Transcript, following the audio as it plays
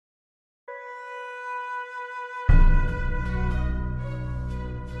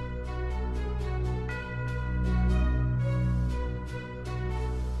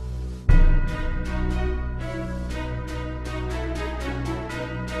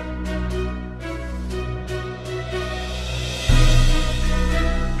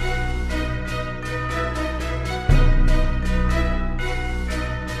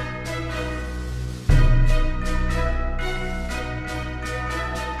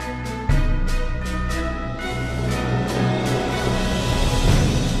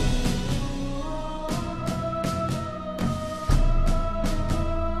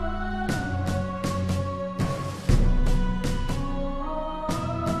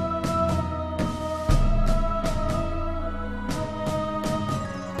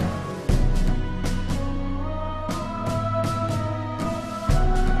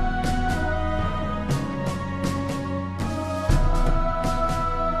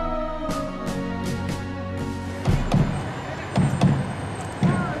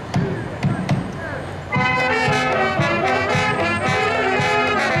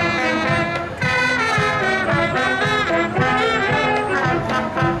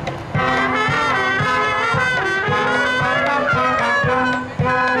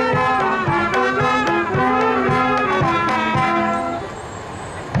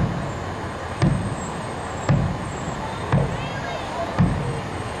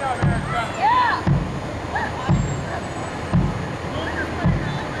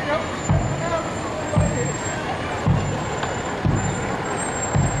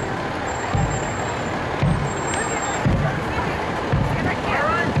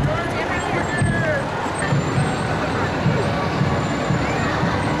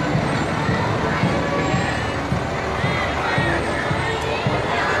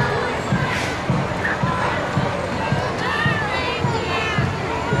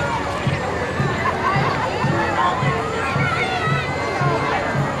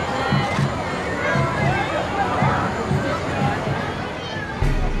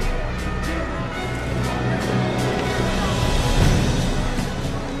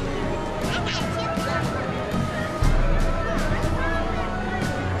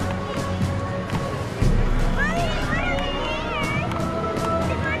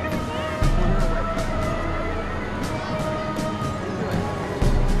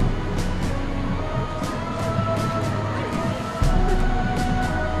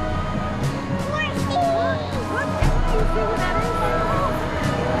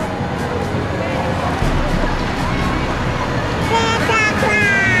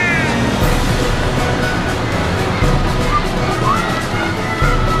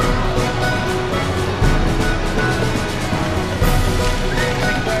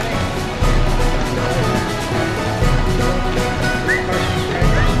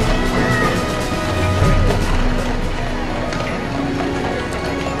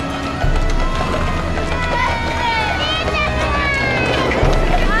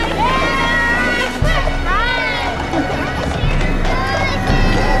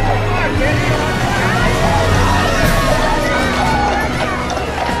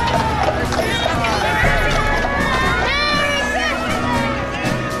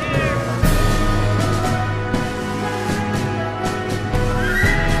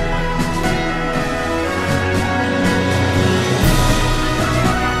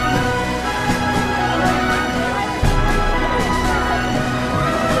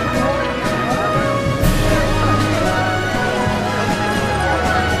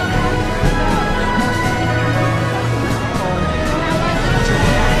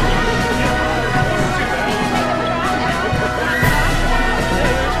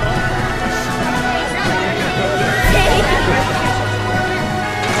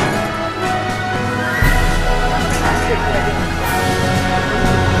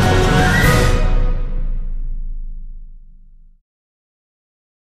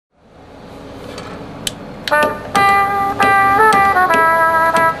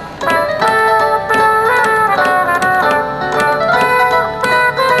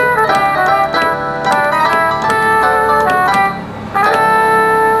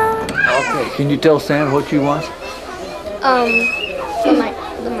Can you tell Santa what you want?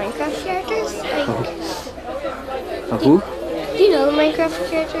 The Minecraft characters. Who? Do you know the Minecraft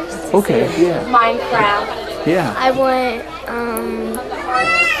characters? Okay, yeah. Minecraft. Yeah. I want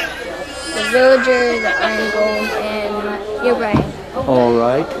the villager, the iron golem, and your brain. All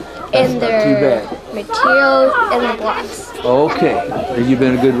right. And That's not too their bad. materials and the blocks. Okay. Have you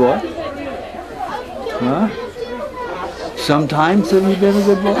been a good boy? Huh? Sometimes have you been a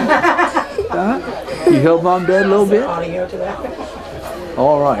good boy? Huh? You help Mom and Dad a little bit?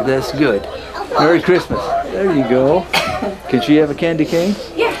 All right, that's good. Merry Christmas. There you go. Can she have a candy cane?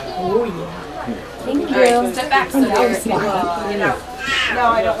 Yeah. Oh, yeah. Thank you. Right, step back so you know. No,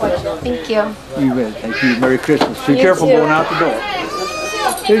 I don't want you. Thank you. You bet. Thank you. Merry Christmas. Be You careful too. going out the door.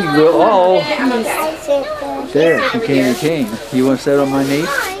 There you go. Oh, there. She candy cane. You want to sit on my knee?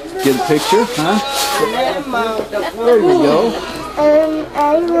 Get a picture, huh? There you go. I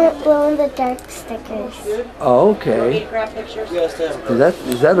want glow in the dark stickers. Oh, okay.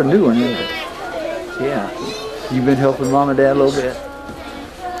 Is that a new one, isn't it? Yeah. You've been helping Mom and Dad a little bit.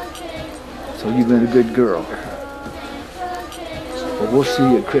 So you've been a good girl. Well, we'll see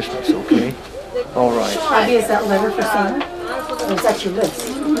you at Christmas, okay? All right. Bobby, is that letter for Santa? Or is that your list?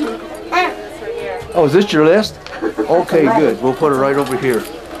 Oh, is this your list? Okay, good. We'll put it right over here.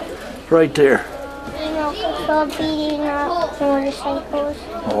 Right there. You know, control beating up motorcycles.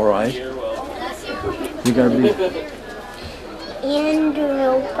 All right. You gotta be... And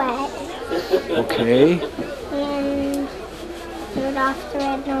robot. Okay. And Rudolph the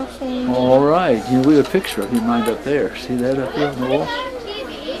Red-Nosed Reindeer. All right. You know, we have a picture of you lined up there. See that up there on the wall?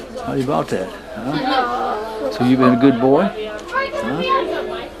 How about that? Huh? So you've been a good boy? Huh?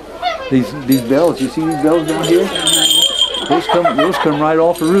 These bells, you see these bells down here? Those come right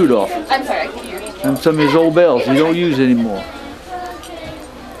off of Rudolph. I'm sorry, I can't hear you. And some of his old bells you don't use anymore.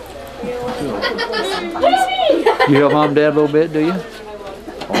 You help Mom and Dad a little bit, do you?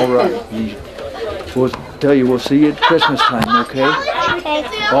 All right. We'll tell you we'll see you at Christmas time, okay? Okay.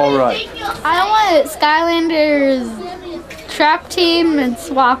 All right. I want Skylanders trap team and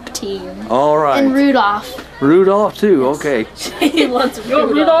swap team. All right. And Rudolph. Rudolph too, okay. He loves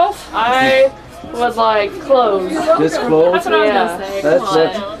Rudolph. I would like Claus. Just close? That's what I was gonna say.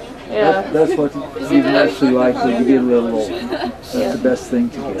 That's what you actually like when you get a little older. That's the best thing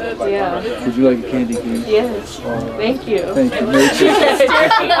to get. Yeah. Would you like a candy cane? Yes. Thank you. Thank you. Merry Christmas.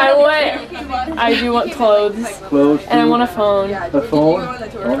 I do want clothes. Clothes And I too? want a phone. A phone?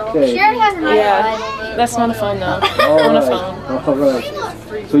 Okay. Sure has an Yeah. That's not a phone though. I want a phone. All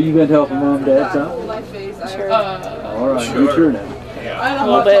right. So you been helping mom and dad some? Sure. All right. You sure now? A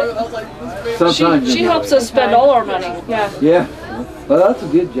little bit. Sometimes She helps us spend all our money. Yeah. Yeah. Well, that's a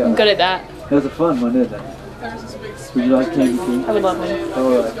good I'm job. good at that. That's a fun one, isn't it? Would you like candy cane? I would love one.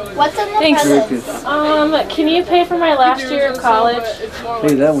 All right. What's in the Thanks. Very presents? good. Can you pay for my last year of college?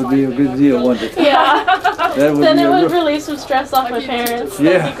 Hey, that would be a good deal, wouldn't it? Yeah. That would Then be it a would real- relieve some stress off my parents.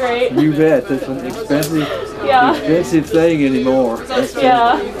 Yeah. That'd be great. You bet. That's an expensive thing anymore. That's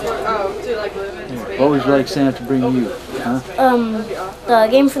Yeah. What would you like Santa to bring you? Huh? The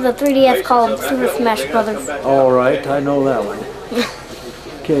game for the 3DS called Super Smash Brothers. All right, I know that one.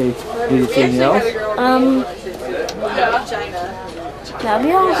 Okay, anything else? That'll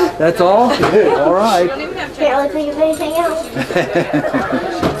be all. That's all? All right. Can't really think of anything else.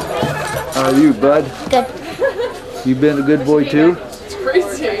 How are you, bud? Good. You been a good boy too?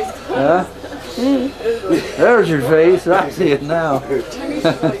 Huh? There's your face. I see it now.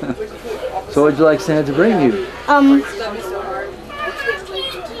 So what'd you like Santa to bring you?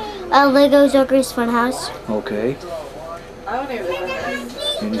 Lego Joker's Funhouse. Okay.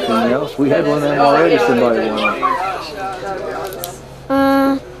 Anything else? We had one of them already. Somebody wanted.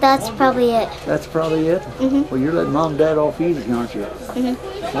 That's probably it. That's probably it. Well, you're letting mom and dad off easy, aren't you?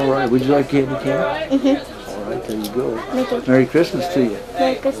 All right. Would you like candy cane? All right. There you go. Thank you. Merry Christmas to you.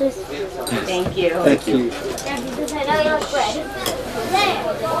 Merry Christmas. Thank you. Thank you.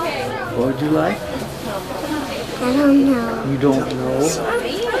 What would you like? I don't know. You don't know?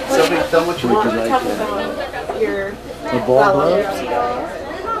 Somebody tell what you Would you want. like a ball glove?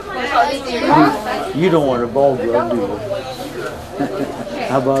 You don't want a ball glove, do you?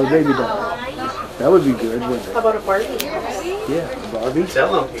 How about a baby doll? That would be good, wouldn't it? How about a Barbie? Yeah, Barbie.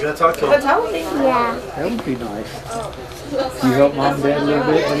 Tell them. You gotta talk to them. Yeah. That would be nice. You help mom and dad a little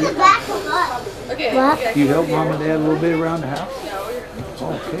bit? Will What? you help mom and dad a little bit around the house?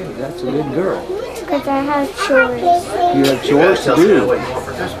 Okay, that's a good girl. Because I have chores. You have chores to Tell do. Santa what you want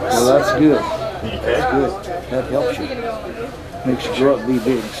for Christmas. Well, that's good. That's good. That helps you. Makes you grow up, be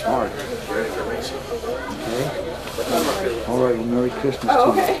big and smart. Okay? All right, well, Merry Christmas to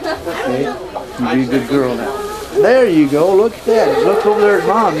you. Okay? You be a good girl now. There you go. Look at that. Look over there at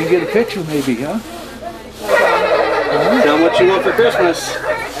mom. You get a picture maybe, huh? Tell them what you want for Christmas.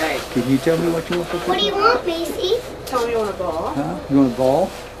 Can you tell me what you want for What do you Christmas? want, Macy? Tell me you want a ball. Huh? You want a ball?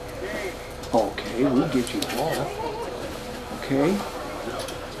 Okay, we'll get you a ball. Okay.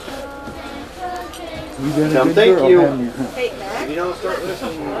 You've been a Come, good thank girl, you. haven't you? Huh? You don't start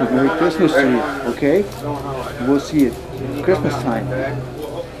listening. Merry Christmas to you, okay? We'll see you at Christmas time.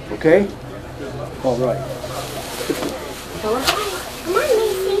 Okay? All right. Come on,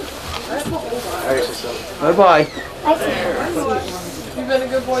 Macy. Bye-bye. I see. You been a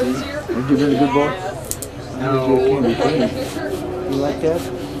good boy this year? Have you been a good boy? I'll get you a candy cane. You like that?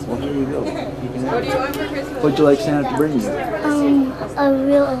 Well, here you go. You can have it. What'd you like Santa to bring you? A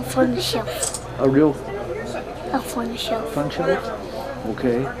real elf on the shelf. A real Elf on the shelf. fun show?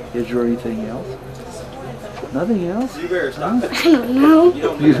 Okay. Is there anything else? Nothing else? You better stop it. I don't know.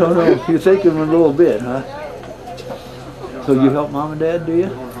 You don't know. You're thinking a little bit, huh? So you help mom and dad, do you?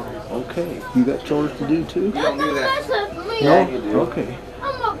 Okay. You got chores to do too? Don't do that. No? Okay.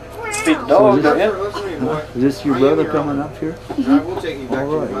 Feed the So dog, is, man. is this your brother coming up here? We'll take you back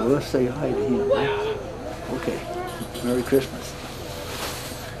All to right. your Well, let's say hi to him. Okay. Merry Christmas.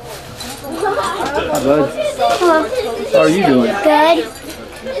 Hi, bud. How are you doing? Good.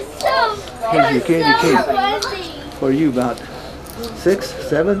 Here's your candy cane. What are you, about 6,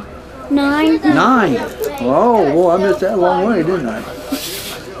 7, 9. 9? Oh, well, I missed that a long way, didn't I?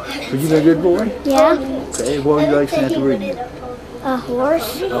 Were you a good boy? Yeah. Okay, what would you like Santa to bring you? A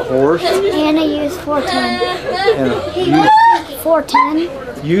horse. A horse And a used 410. and a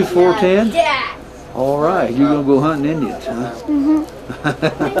 410. youth 410? All right, you're going to go hunting Indians, huh?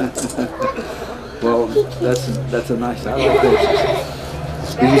 Well, that's a nice, I like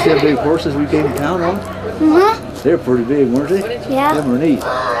horses. Did you see how big horses we came to town on? They're pretty big, weren't they? Yeah. Them are neat.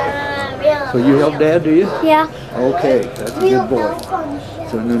 So you help Dad, do you? Yeah. Okay, that's a good boy.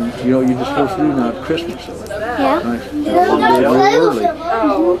 So then, you know what you're just supposed to do now at Christmas. So Yeah. nice. Help Mom and Dad real early.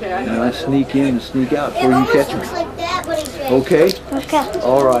 Oh, okay. And I sneak in and sneak out before you catch me. Okay? Okay.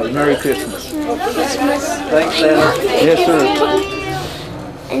 All right. Merry Christmas. Thanks, Santa. Yes, sir.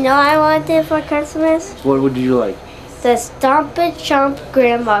 You know what I wanted for Christmas? What would you like? The Stomp and Chomp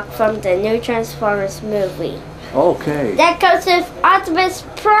Grandma from the new Transformers movie. Okay. That comes with Optimus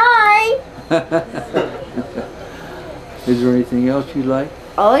Prime. Is there anything else you'd like?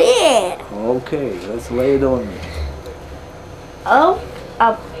 Oh yeah. Okay, let's lay it on me. Oh,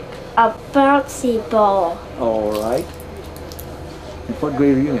 a bouncy ball. All right. And what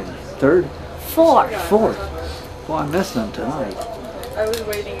grade are you in? Third? 4. Fourth? Well, I'm missing them tonight. I was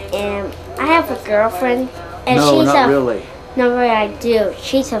waiting. And I have a girlfriend, and No, she's not a really. no, but I do.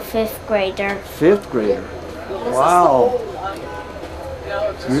 She's a 5th grader. Fifth grader. Wow.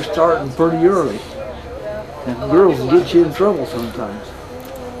 You're starting pretty early. And girls get you in trouble sometimes.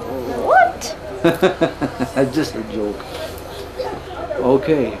 What? That's just a joke.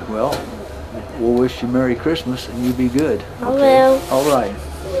 Okay, well, we'll wish you Merry Christmas and you be good. I will. All right.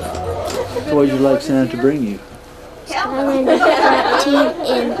 So what would you like Santa to bring you? I'm going to that team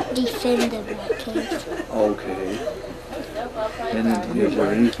and defend them, okay? Okay. And then, is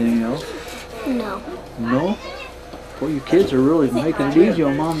there anything else? No. No? Well, you kids are really making it easy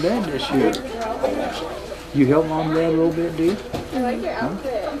on Mom and Dad this year. You help Mom and Dad a little bit, do you? Huh?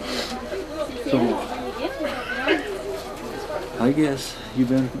 So, I guess you've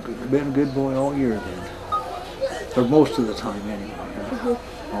been a good boy all year then. Or most of the time anyway. Huh?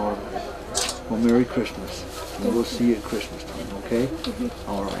 All right. Well, Merry Christmas. And we'll see you at Christmas time, okay?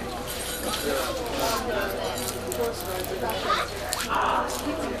 All right.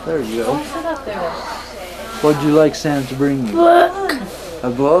 There you go. What'd you like Santa to bring you? Book. A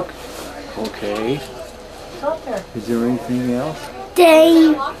book? Okay. Is there anything else?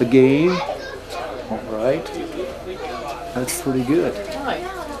 Game. A game? All right. That's pretty good.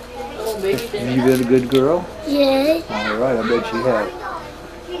 Have you been a good girl? Yeah. All right, I bet you have.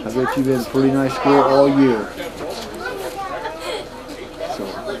 I bet you've been a pretty nice girl all year. So,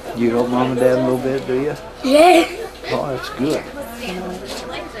 you help Mom and Dad a little bit, do you? Yeah. Oh, that's good.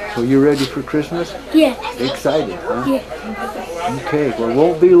 So you ready for Christmas? Yeah. Excited, huh? Yeah. Okay, well it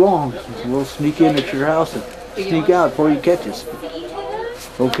won't be long. We'll sneak in at your house and sneak out before you catch us.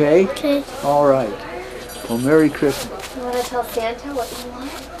 Okay? Okay. All right. Well, Merry Christmas. You want to tell Santa what you want?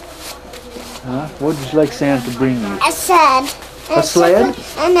 Huh? What would you like Santa to bring you? A sled. A sled?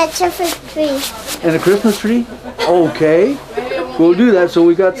 And a Christmas tree. And a Christmas tree? Okay. We'll do that so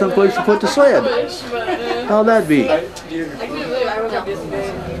we got someplace to put the sled. How'd that be?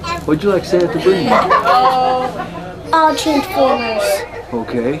 What'd you like Santa to bring you? All Transformers.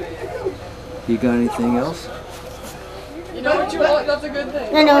 Okay. You got anything else? You know what you want? That's a good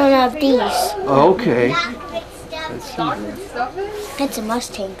thing. I don't have these. Okay. Let's see then. It's a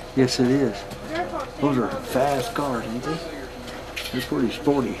Mustang. Yes, it is. Those are fast cars, ain't they? They're pretty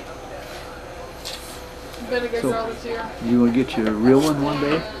sporty. Been a good girl this year. You gonna get you a real one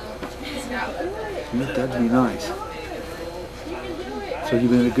day? Yeah, that'd be nice. So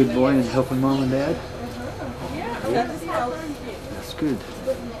you've been a good boy and helping Mom and Dad? Okay. That's good.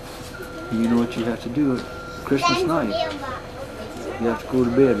 You know what you have to do at Christmas night? You have to go to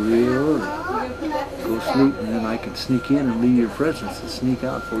bed real early. Go sleep, and then I can sneak in and leave your presents and sneak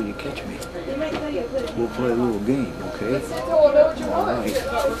out before you catch me. We'll play a little game, okay? All right.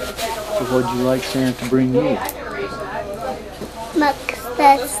 So what'd you like Santa to bring you?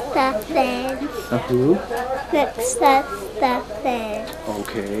 Mixed stuffing. A who? Mixed stuffing.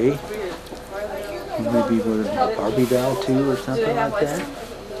 Okay. Maybe with a Barbie doll too or something like that?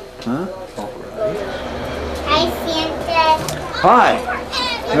 Huh? All right. Hi, Santa. Hi.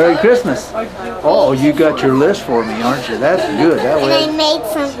 Merry Christmas. Oh, you got your list for me, aren't you? That's good. That And I way. made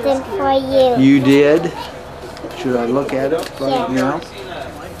something for you. You did? Should I look at it right now?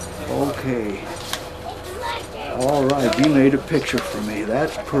 Okay. All right, you made a picture for me.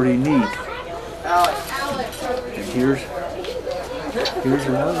 That's pretty neat. And here's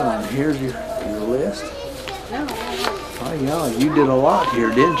another one. Here's your list. Oh yeah, you did a lot here,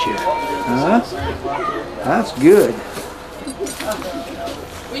 didn't you? Huh? That's good.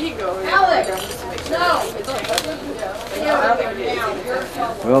 We can go.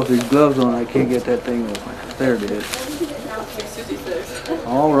 Well, if there's gloves on, I can't get that thing open. There it is.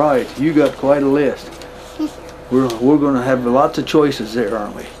 All right, you got quite a list. We're going to have lots of choices there,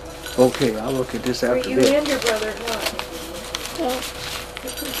 aren't we? Okay, I'll look at this after You bed. and your brother.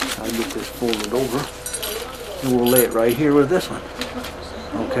 I'll get this folded over. And we'll lay it right here with this one.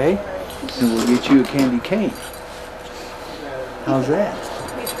 Okay? And we'll get you a candy cane. How's that?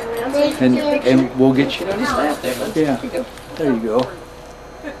 And we'll get you. Yeah. There you go.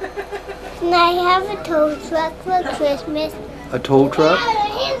 Can I have a tow truck for Christmas? A tow truck?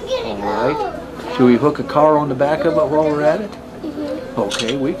 All right. Should we hook a car on the back of it while we're at it?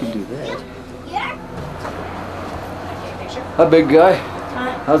 Okay, we can do that. Hi, big guy.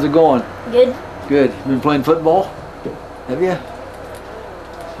 How's it going? Good. Good. You been playing football? Have you?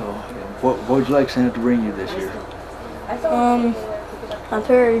 So, what would you like Santa to bring you this year? A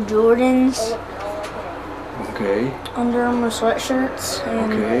pair of Jordans, Okay. Under Armour sweatshirts,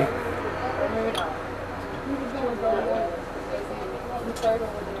 and Okay.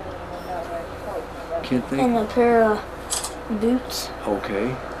 Can't think. and a pair of boots.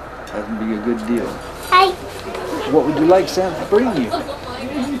 Okay. That'd be a good deal. Hi. What would you like Santa to bring you?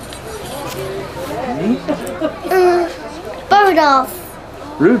 Me?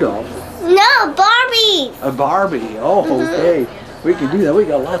 Rudolph. Rudolph? No, Barbie. A Barbie. Oh, okay. We can do that. We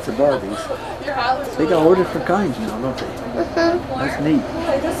got lots of Barbies. They got all different kinds now, don't they? That's neat.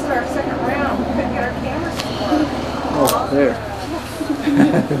 This is our second round. We couldn't get our cameras to work. Oh, there.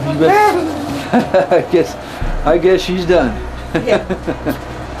 I guess she's done.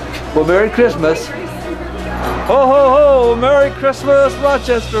 Well, Merry Christmas. Ho, ho, ho! Merry Christmas,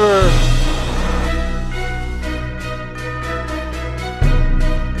 Rochester!